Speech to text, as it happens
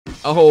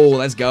Oh,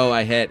 let's go.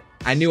 I hit.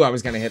 I knew I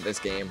was going to hit this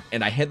game.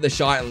 And I hit the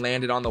shot and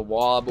landed on the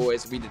wall,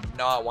 boys. We did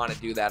not want to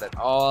do that at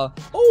all.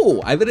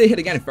 Oh, I literally hit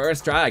again.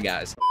 First try,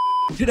 guys.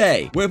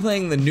 Today, we're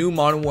playing the new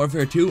Modern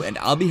Warfare 2, and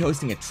I'll be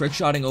hosting a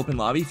trickshotting open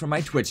lobby for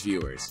my Twitch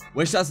viewers.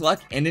 Wish us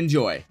luck and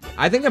enjoy.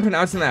 I think I'm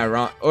pronouncing that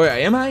wrong. Or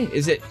am I?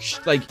 Is it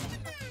like...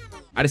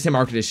 I just hit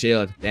marked as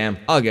shield. Damn.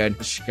 All good.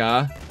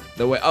 Shka.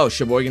 The way... Oh,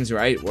 Sheboygan's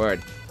right. Word.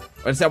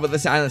 What's up with the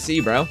silent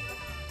C, bro?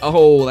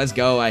 Oh, let's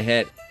go. I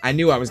hit. I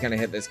knew I was going to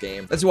hit this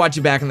game. Let's watch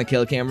it back on the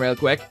kill cam real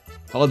quick.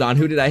 Hold on.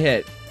 Who did I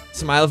hit?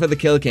 Smile for the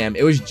kill cam.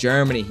 It was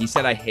Germany. He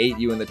said, I hate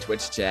you in the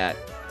Twitch chat.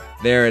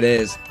 There it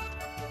is.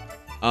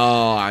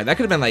 Oh, that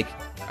could have been like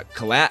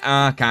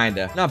a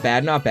kinda. Not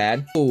bad, not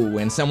bad. Ooh,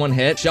 and someone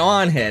hit.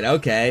 Shawn hit.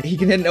 Okay. He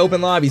can hit in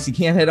open lobbies. He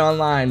can't hit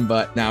online,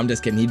 but no, I'm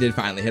just kidding. He did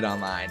finally hit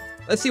online.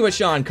 Let's see what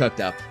Shawn cooked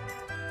up.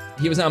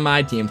 He was on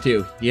my team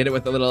too. He hit it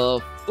with a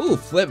little, ooh,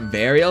 flip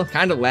varial.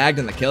 Kind of lagged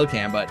in the kill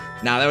cam, but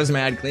nah, that was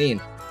mad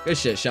clean. Good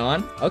shit,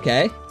 Shawn.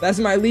 Okay. That's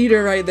my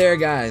leader right there,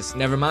 guys.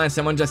 Never mind.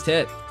 Someone just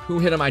hit. Who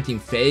hit on my team?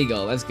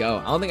 Fago. Let's go.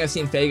 I don't think I've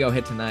seen Fago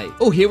hit tonight.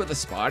 Oh, here with the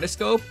Sparta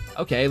scope.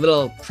 Okay,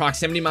 little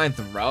proximity mine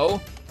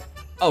throw.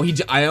 Oh,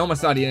 I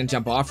almost thought he didn't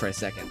jump off for a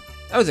second.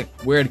 That was a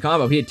weird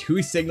combo. He had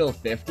 2 signal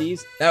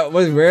 50s. That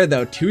was weird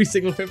though. 2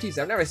 signal 50s.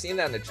 I've never seen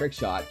that in a trick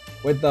shot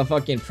with the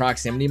fucking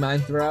proximity mine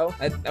throw.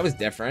 That was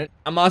different.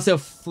 I'm also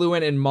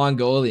fluent in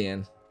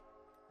Mongolian.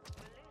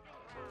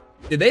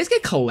 Did they just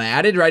get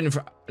collided right in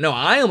front? No,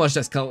 I almost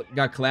just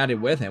got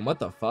collided with him. What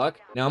the fuck?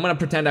 Now I'm gonna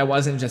pretend I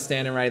wasn't just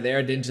standing right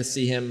there. Didn't just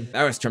see him.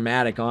 That was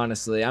traumatic,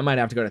 honestly. I might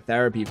have to go to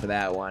therapy for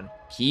that one.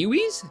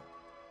 Kiwis?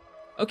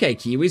 Okay,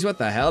 Kiwis, what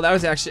the hell? That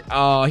was actually,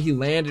 oh, he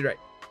landed right.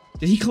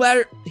 Did he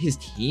collide his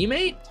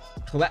teammate?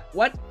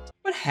 What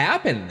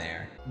happened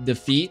there?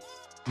 Defeat.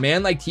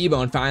 Man like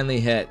T-Bone finally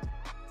hit.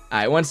 All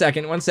right, one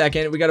second.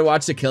 We gotta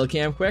watch the kill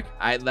cam quick.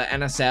 All right, the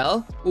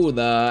NSL. Ooh,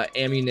 the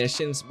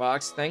ammunitions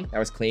box thing. That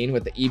was clean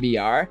with the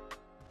EBR.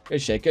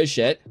 Good shit, good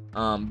shit.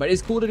 But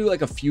it's cool to do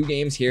like a few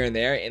games here and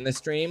there in the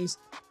streams.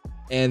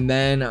 And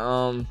then,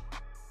 oh,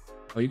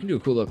 you can do a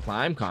cool little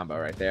climb combo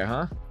right there,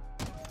 huh?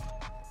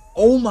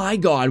 Oh my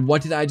God,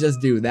 what did I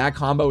just do? That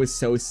combo is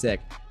so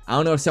sick. I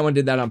don't know if someone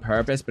did that on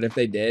purpose, but if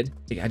they did,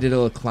 like, I did a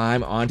little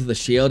climb onto the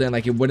shield and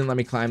like it wouldn't let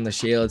me climb the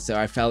shield, so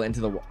I fell into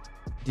the wall.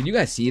 Did you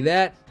guys see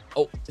that?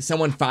 Oh,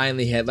 someone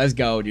finally hit. Let's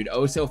go, dude.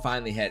 Oso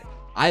finally hit.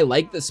 I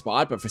like the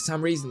spot, but for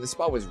some reason, the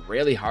spot was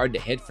really hard to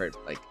hit for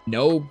like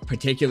no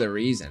particular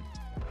reason.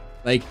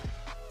 Like,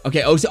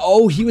 okay, Oso,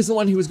 oh, he was the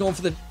one who was going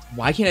for the,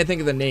 why can't I think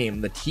of the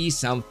name? The T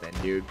something,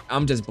 dude.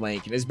 I'm just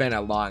blanking. It's been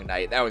a long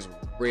night. That was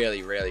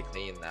really, really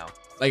clean though.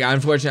 Like,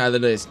 unfortunately, I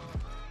literally just...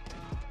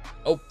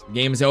 Oh,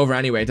 game's over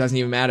anyway. It doesn't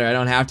even matter. I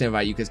don't have to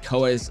invite you because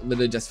Koa's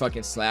literally just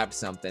fucking slapped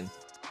something.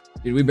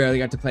 Dude, we barely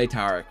got to play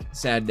Tarek.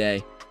 Sad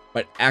day.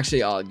 But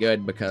actually all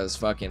good because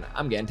fucking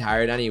I'm getting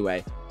tired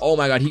anyway. Oh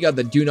my God, he got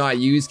the do not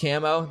use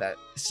camo. That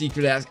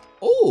secret ass...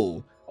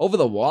 Oh, over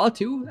the wall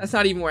too? That's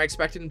not even where I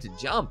expected him to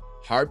jump.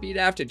 Heartbeat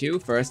after two.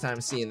 First time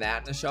seeing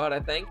that in a shot, I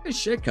think. Good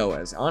shit,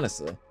 Koa's,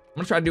 honestly. I'm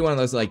gonna try to do one of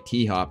those like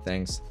T-hop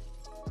things.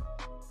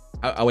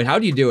 Oh, wait, how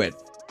do you do it?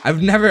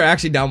 I've never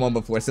actually done one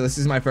before, so this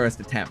is my first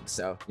attempt.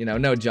 So, you know,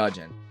 no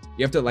judging.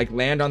 You have to like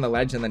land on the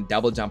ledge and then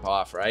double jump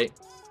off, right?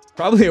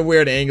 Probably a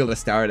weird angle to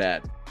start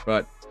at,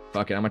 but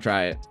fuck it, I'm gonna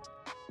try it.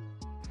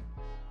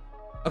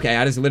 Okay,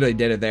 I just literally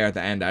did it there at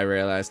the end, I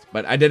realized.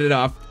 But I did it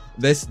off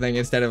this thing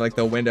instead of like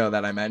the window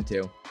that I meant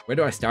to. Where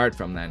do I start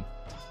from then?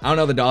 I don't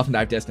know the dolphin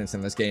dive distance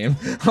in this game.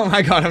 Oh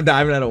my God, I'm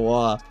diving at a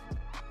wall.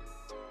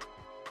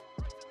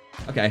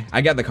 Okay, I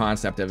get the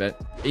concept of it.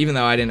 Even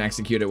though I didn't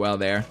execute it well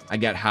there, I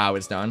get how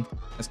it's done.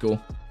 That's cool.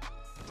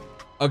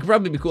 Oh, it could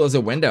probably be cool as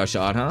a window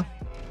shot, huh?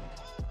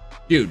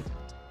 Dude,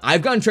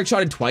 I've gotten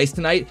trick-shotted twice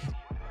tonight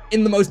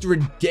in the most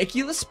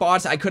ridiculous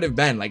spots I could have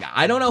been. Like,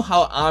 I don't know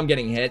how I'm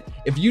getting hit.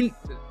 If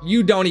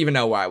you don't even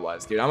know where I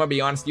was, dude. I'm gonna be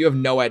honest, you have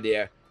no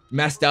idea.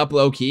 Messed up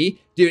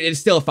low-key. Dude, it's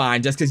still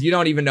fine just because you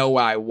don't even know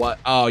where I was.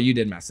 Oh, you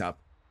did mess up.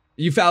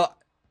 You fell.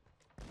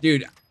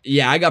 Dude,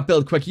 yeah, I got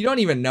billed quick. You don't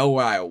even know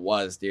where I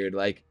was, dude.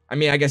 Like, I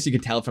mean, I guess you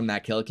could tell from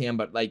that kill cam,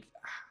 but like,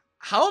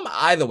 how am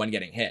I the one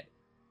getting hit?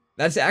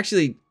 That's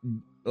actually,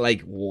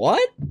 like,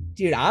 what?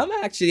 Dude, I'm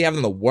actually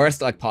having the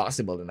worst luck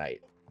possible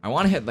tonight. I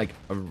want to hit like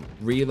a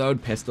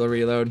reload, pistol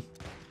reload.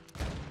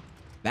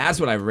 That's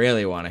what I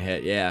really want to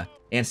hit, yeah.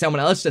 And someone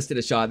else just did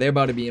a shot. They're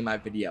about to be in my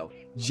video.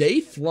 Jay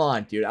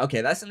Flaunt, dude.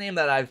 Okay, that's the name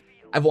that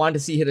I've wanted to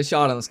see hit a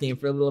shot on this game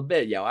for a little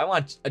bit, yo. I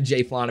want a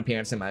Jay Flaunt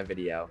appearance in my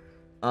video.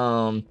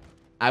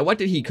 What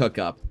did he cook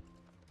up?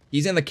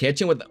 He's in the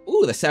kitchen with the,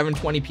 ooh, the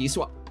 720p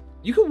swap.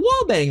 You can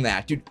wallbang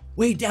that, dude.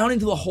 Way down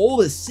into the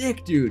hole is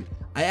sick, dude.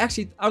 I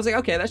was like,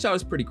 okay, that shot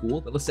was pretty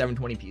cool. The little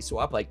 720p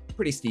swap, like,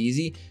 pretty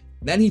steezy.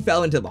 Then he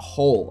fell into the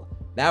hole.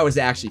 That was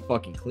actually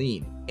fucking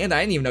clean. And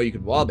I didn't even know you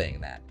could wallbang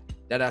that.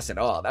 That's at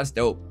all. That's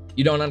dope.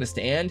 You don't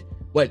understand?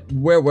 What?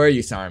 Where were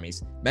you,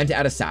 Sarmies? Meant to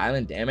add a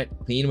silent, damn it.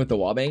 Clean with the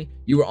wallbang.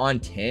 You were on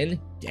 10?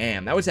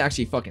 Damn, that was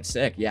actually fucking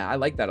sick. Yeah, I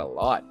like that a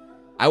lot.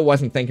 I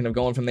wasn't thinking of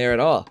going from there at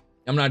all.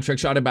 I'm not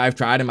trickshotted, but I've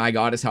tried, and my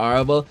god, it's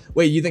horrible.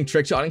 Wait, you think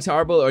trickshotting's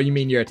horrible, or you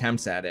mean your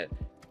attempts at it?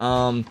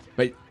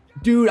 But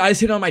dude, I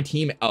just hit on my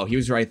team. Oh, he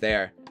was right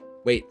there.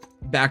 Wait,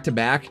 back to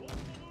back?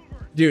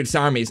 Dude,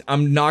 Sarmies,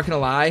 I'm not gonna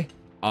lie.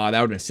 Oh,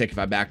 that would've been sick if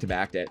I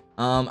back-to-backed it.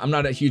 I'm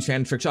not a huge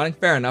fan of trickshotting.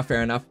 Fair enough,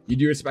 fair enough. You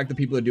do respect the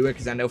people who do it,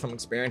 because I know from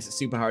experience it's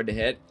super hard to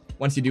hit.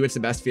 Once you do, it's the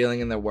best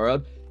feeling in the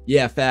world.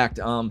 Yeah, fact.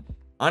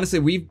 Honestly,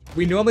 we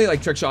normally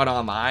like trickshot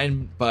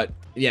online, but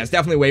yeah, it's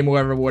definitely way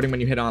more rewarding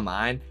when you hit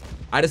online.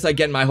 I just like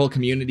getting my whole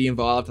community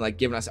involved and like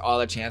giving us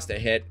all a chance to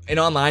hit. In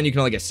online, you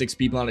can only get 6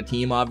 people on a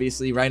team,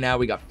 obviously. Right now,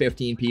 we got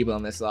 15 people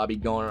in this lobby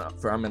going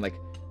from in like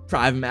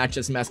private match,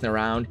 just messing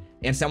around.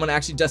 And someone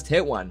actually just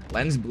hit one.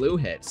 Lens Blue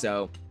hit,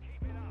 so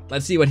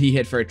let's see what he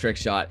hit for a trick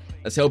shot.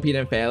 Let's hope he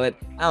didn't fail it.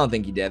 I don't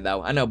think he did,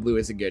 though. I know Blue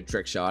is a good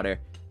trick shotter.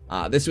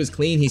 This was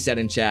clean, he said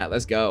in chat.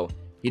 Let's go.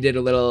 He did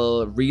a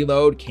little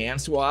reload can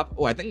swap.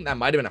 Oh, I think that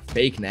might have been a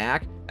fake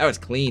knack. That was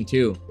clean,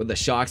 too, with the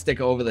shock stick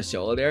over the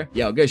shoulder.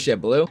 Yo, good shit,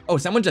 Blue. Oh,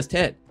 someone just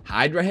hit.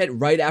 Hydra hit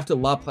right after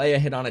La Playa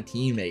hit on a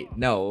teammate.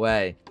 No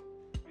way.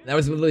 That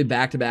was literally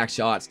back-to-back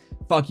shots.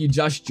 Fuck, you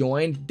just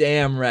joined?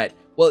 Damn right.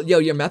 Well, yo,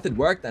 your method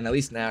worked then, at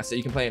least now, so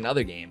you can play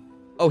another game.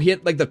 Oh, he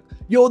hit like the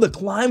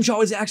climb shot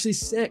was actually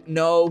sick.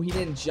 No, he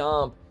didn't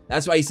jump.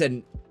 That's why he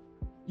said,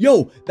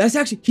 yo, that's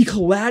actually, he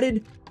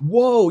collided.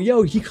 Whoa,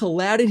 yo, he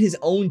collided his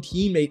own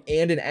teammate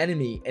and an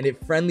enemy, and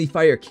it friendly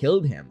fire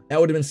killed him. That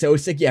would have been so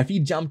sick. Yeah, if he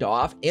jumped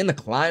off and the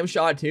climb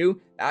shot too,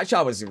 that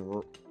shot was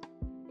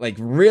like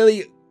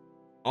really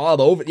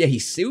all over. Yeah, he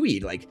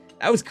suied. Like,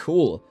 that was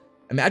cool.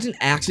 Imagine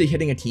actually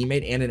hitting a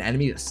teammate and an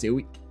enemy to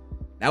sui.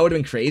 That would have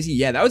been crazy.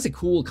 Yeah, that was a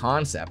cool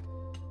concept.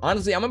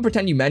 Honestly, I'm gonna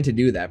pretend you meant to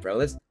do that, bro.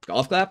 Let's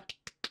golf clap.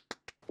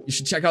 You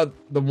should check out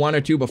the 1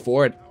 or 2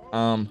 before it.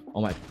 Oh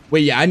my.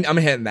 Wait, yeah, I'm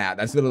hitting that.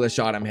 That's literally the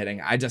shot I'm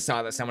hitting. I just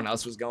saw that someone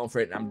else was going for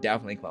it, and I'm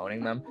definitely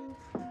cloning them.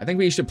 I think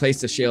we should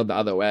place the shield the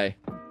other way.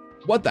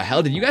 What the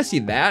hell? Did you guys see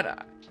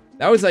that?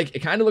 That was like, it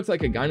kind of looked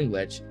like a gun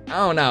glitch. I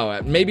don't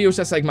know. Maybe it was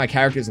just like my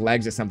character's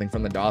legs or something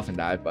from the dolphin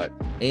dive, but.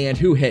 And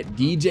who hit?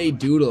 DJ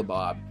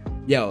Doodlebob.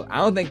 Yo, I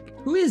don't think.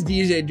 Who is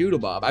DJ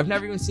Doodlebob? I've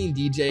never even seen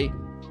DJ.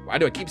 Why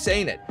do I keep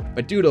saying it?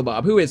 But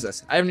Doodlebob, who is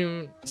this? I haven't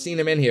even seen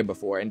him in here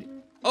before. And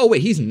oh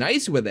wait, he's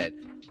nice with it.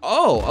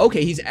 Oh,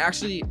 okay, he's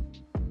actually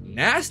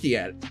nasty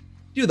at it.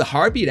 Dude, the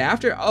heartbeat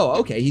after? Oh,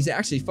 okay, he's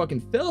actually fucking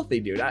filthy,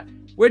 dude.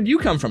 Where'd you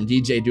come from,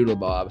 DJ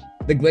Doodlebob?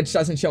 The glitch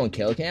doesn't show in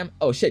killcam?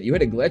 Oh shit, you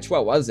hit a glitch?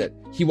 What was it?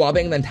 He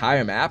wallbanged the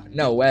entire map?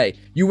 No way.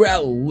 You were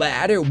at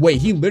ladder?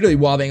 Wait, he literally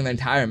wallbanged the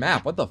entire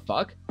map. What the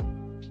fuck?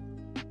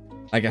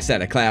 Like I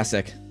said, a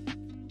classic.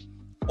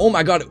 Oh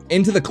my god,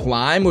 into the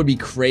climb would be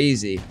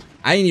crazy.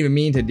 I didn't even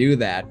mean to do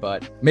that,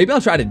 but maybe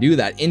I'll try to do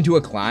that. Into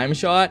a climb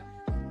shot?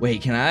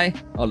 Wait, can I?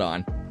 Hold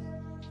on.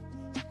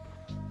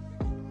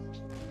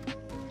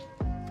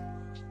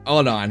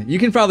 Hold on. You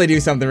can probably do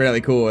something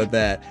really cool with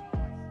that.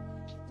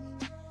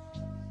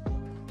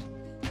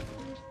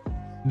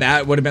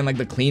 That would have been like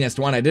the cleanest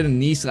one. I did a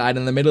knee slide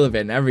in the middle of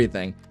it and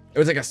everything. It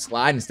was like a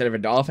slide instead of a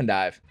dolphin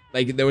dive.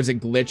 Like there was a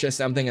glitch or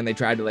something and they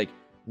tried to like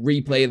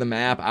replay the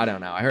map. I don't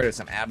know. I heard it was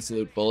some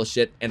absolute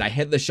bullshit. And I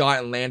hit the shot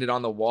and landed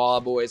on the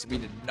wall, boys. We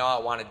did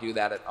not want to do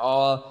that at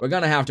all. We're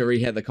going to have to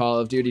re-hit the Call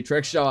of Duty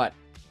trick shot.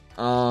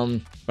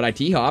 But I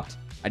T-hopped.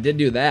 I did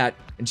do that.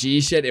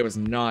 G shit, it was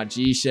not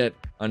G shit.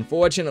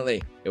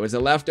 Unfortunately, it was a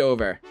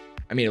leftover.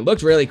 I mean, it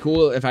looked really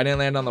cool if I didn't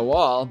land on the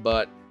wall,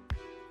 but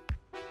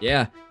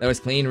yeah, that was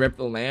clean, ripped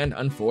the land.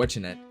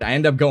 Unfortunate. I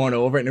ended up going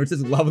over it, and it was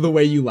just Love the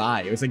Way You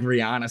Lie. It was like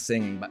Rihanna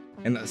singing, but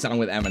in the song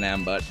with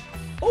Eminem, but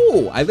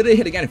oh, I literally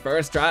hit again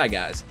first try,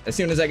 guys, as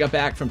soon as I got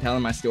back from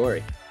telling my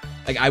story.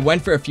 Like, I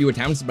went for a few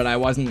attempts, but I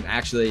wasn't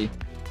actually,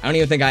 I don't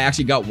even think I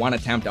actually got one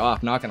attempt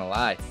off, not gonna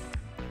lie.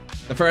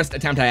 The first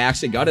attempt I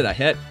actually got it, I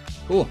hit.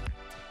 Cool.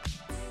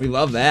 We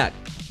love that.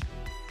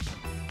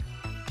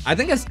 I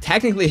think I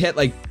technically hit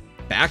like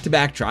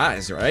back-to-back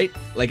tries, right?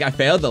 Like I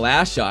failed the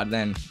last shot,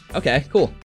 then okay, cool.